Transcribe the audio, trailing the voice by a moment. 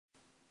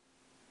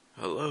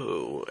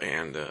Hello,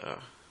 and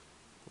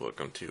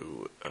welcome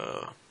to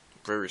a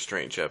very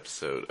strange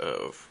episode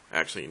of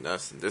actually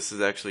nothing. This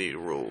is actually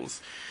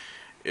rules.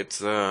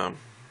 It's a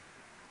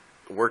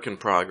work in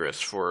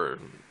progress for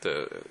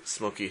the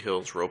Smokey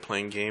Hills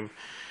role-playing game,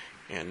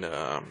 and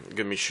I'm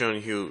gonna be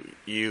showing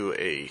you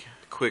a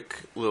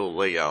quick little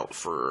layout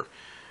for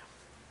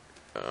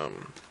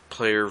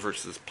player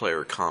versus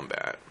player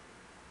combat,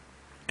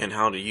 and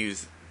how to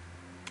use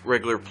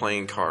regular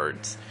playing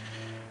cards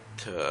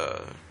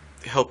to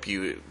help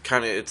you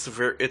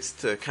it's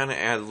to kind of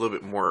add a little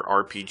bit more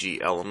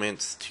RPG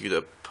elements to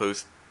the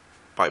post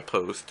by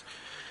post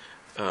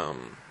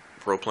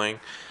role playing.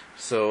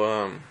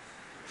 So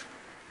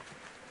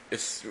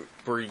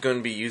we're going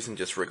to be using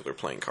just regular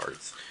playing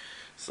cards.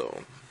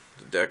 So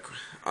the deck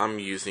I'm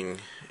using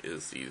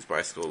is these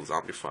Bicycle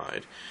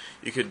Zombified.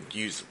 You could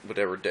use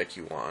whatever deck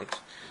you want,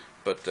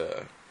 but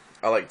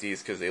I like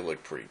these because they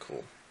look pretty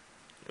cool,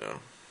 you know.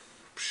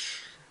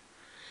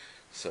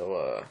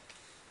 So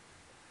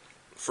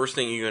first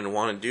thing you're going to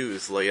want to do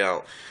is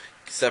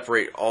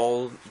separate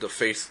all the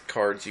face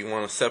cards you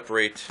want to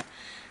separate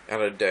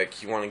out of the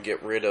deck. You want to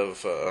get rid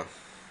of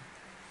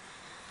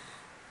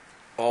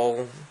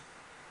all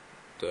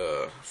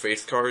the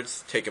face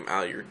cards, take them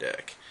out of your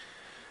deck.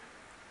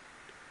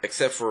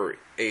 Except for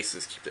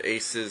aces, keep the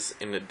aces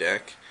in the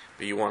deck,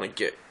 but you want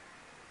to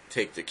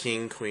take the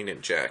king, queen,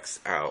 and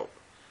jacks out.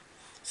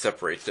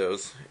 Separate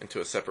those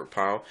into a separate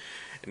pile,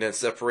 and then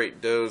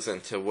separate those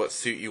into what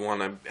suit you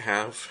want to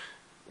have.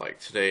 Like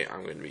today,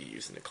 I'm going to be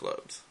using the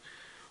clubs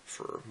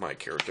for my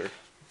character.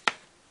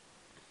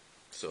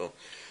 So,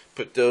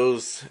 put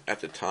those at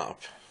the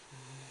top.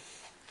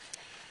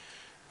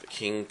 The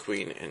king,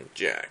 queen, and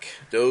jack.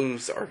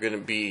 Those are going to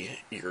be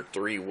your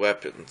three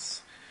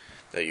weapons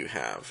that you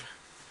have.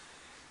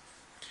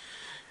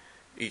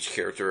 Each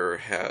character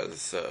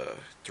has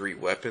three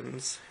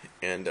weapons,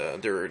 and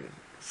they're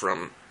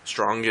from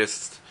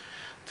strongest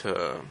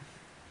to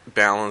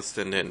balanced,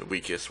 and then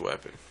weakest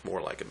weapon, more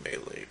like a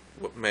melee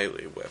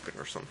weapon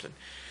or something.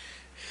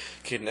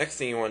 Okay, next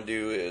thing you want to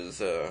do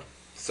is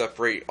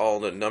separate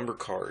all the number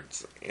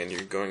cards, and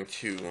you're going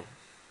to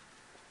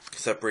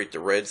separate the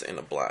reds and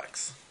the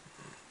blacks.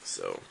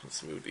 So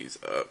let's move these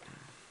up,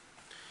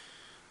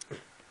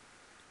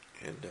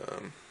 and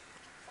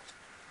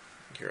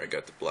here I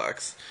got the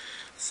blacks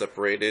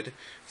separated.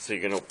 So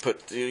you're gonna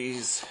put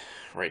these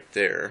right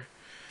there,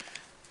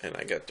 and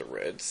I got the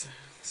reds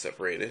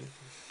separated.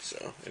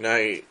 So, and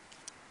I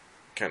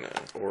kind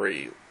of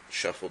already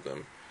shuffled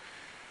them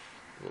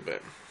a little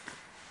bit.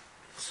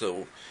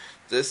 So,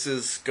 this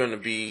is going to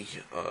be,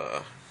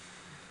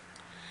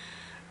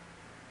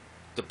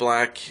 the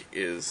black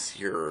is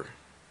your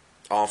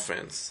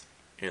offense,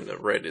 and the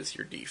red is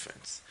your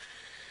defense.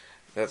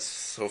 That's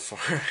so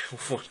far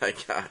what I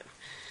got.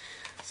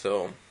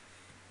 So,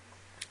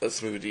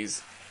 let's move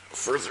these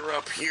further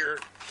up here.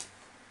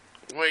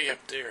 Way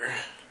up there.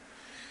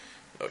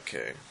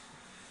 Okay.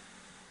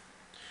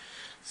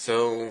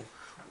 So,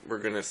 we're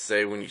going to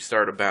say when you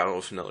start a battle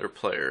with another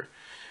player,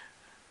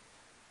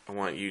 I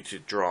want you to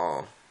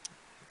draw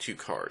two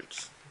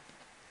cards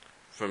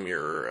from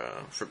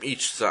from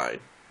each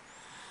side.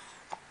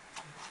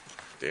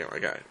 Damn, I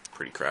got it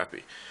pretty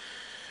crappy.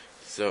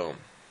 So,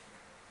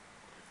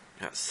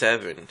 got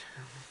seven.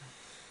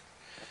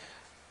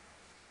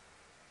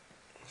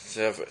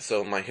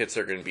 So my hits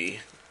are going to be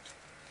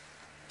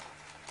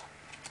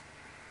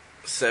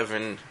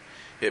 7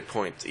 hit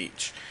points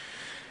each.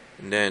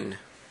 And then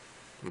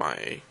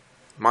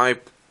my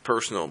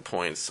personal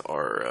points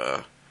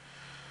are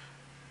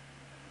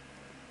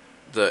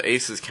the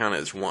aces count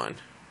as 1,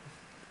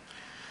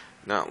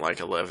 not like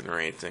 11 or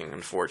anything,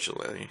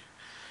 unfortunately.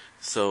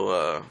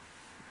 So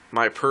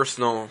my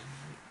personal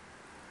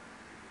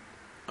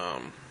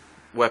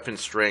weapon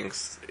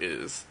strength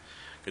is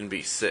going to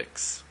be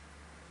 6,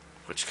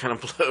 which kind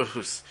of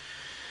blows.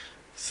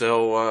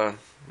 So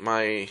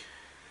my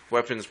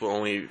weapons will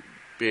only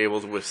be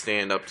able to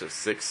withstand up to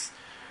 6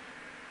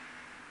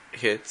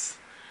 hits,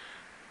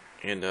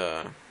 and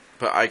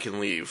but I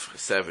can leave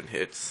 7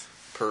 hits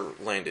per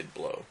landed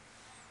blow.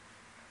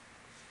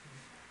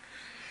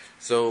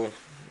 So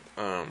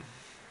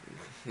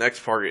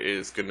next part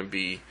is going to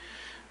be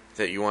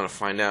that you want to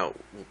find out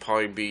will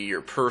probably be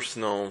your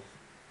personal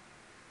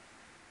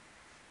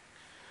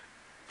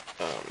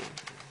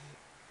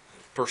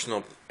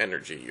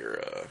energy.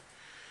 Your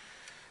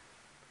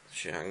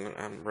shit,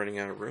 I'm running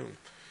out of room.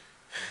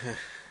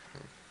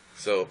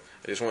 So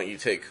I just want you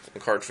to take a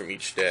card from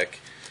each deck.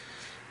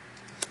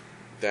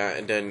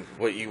 And then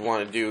what you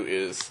want to do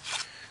is,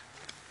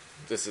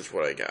 this is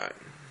what I got.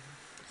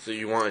 So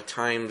you want to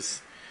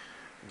times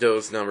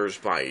those numbers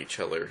by each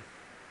other,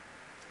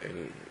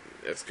 and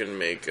that's going to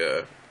make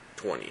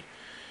 20.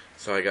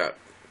 So I got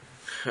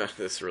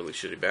this really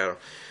shitty battle.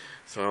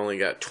 So I only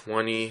got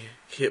 20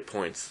 hit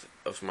points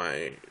of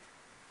my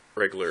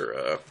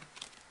regular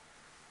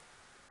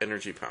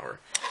energy power.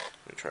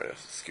 I'm going to try to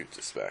scoot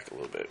this back a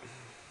little bit.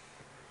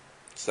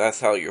 So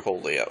that's how your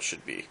whole layout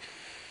should be.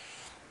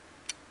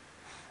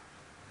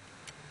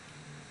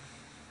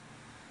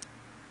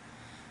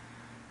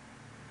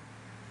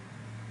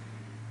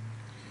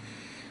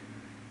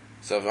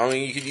 stuff. I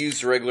mean, you could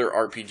use regular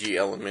RPG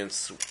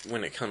elements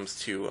when it comes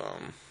to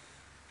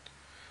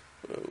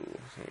let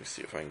me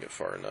see if I can get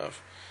far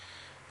enough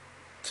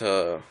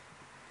to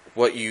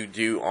what you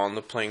do on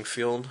the playing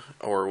field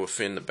or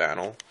within the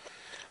battle,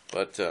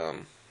 but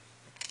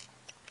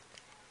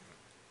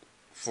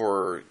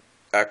for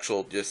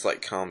actual just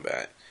like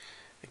combat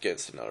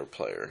against another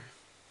player,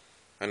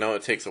 I know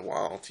it takes a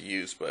while to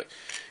use, but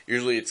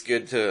usually it's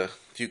good to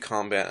do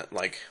combat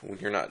like when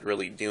you're not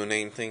really doing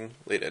anything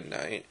late at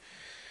night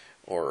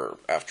or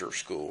after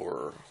school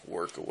or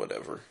work or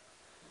whatever.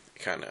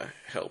 It kind of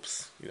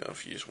helps,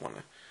 if you just want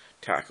to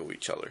tackle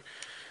each other.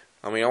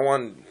 I mean, I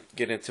want to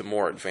get into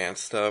more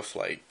advanced stuff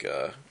like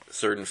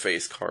certain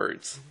face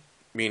cards,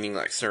 meaning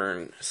like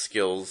certain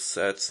skills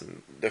sets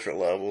and different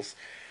levels,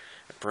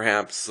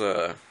 perhaps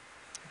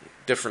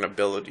different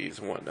abilities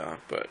and whatnot,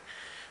 but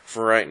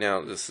for right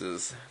now, this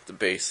is the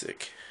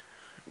basic,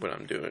 what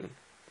I'm doing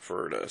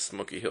for the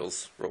Smokey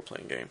Hills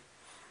role-playing game.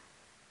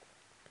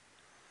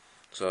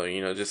 So,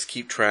 just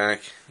keep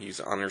track, use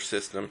the honor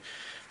system.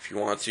 If you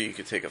want to, you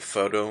could take a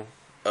photo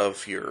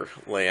of your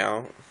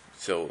layout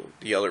so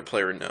the other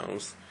player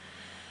knows.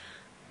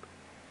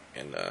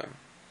 And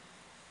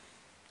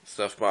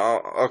stuff, but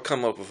I'll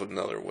come up with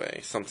another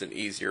way, something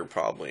easier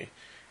probably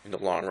in the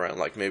long run,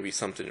 like maybe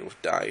something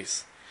with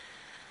dice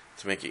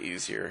to make it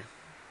easier.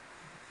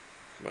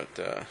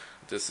 But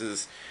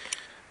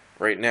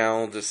right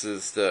now, this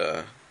is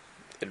the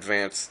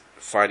advanced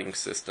fighting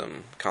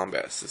system,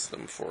 combat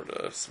system for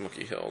the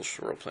Smokey Hills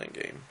role-playing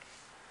game.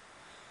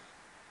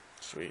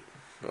 Sweet.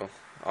 Well,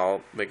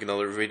 I'll make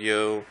another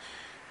video,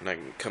 and I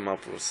can come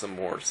up with some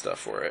more stuff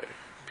for it.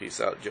 Peace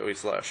out, Joey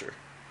Slasher.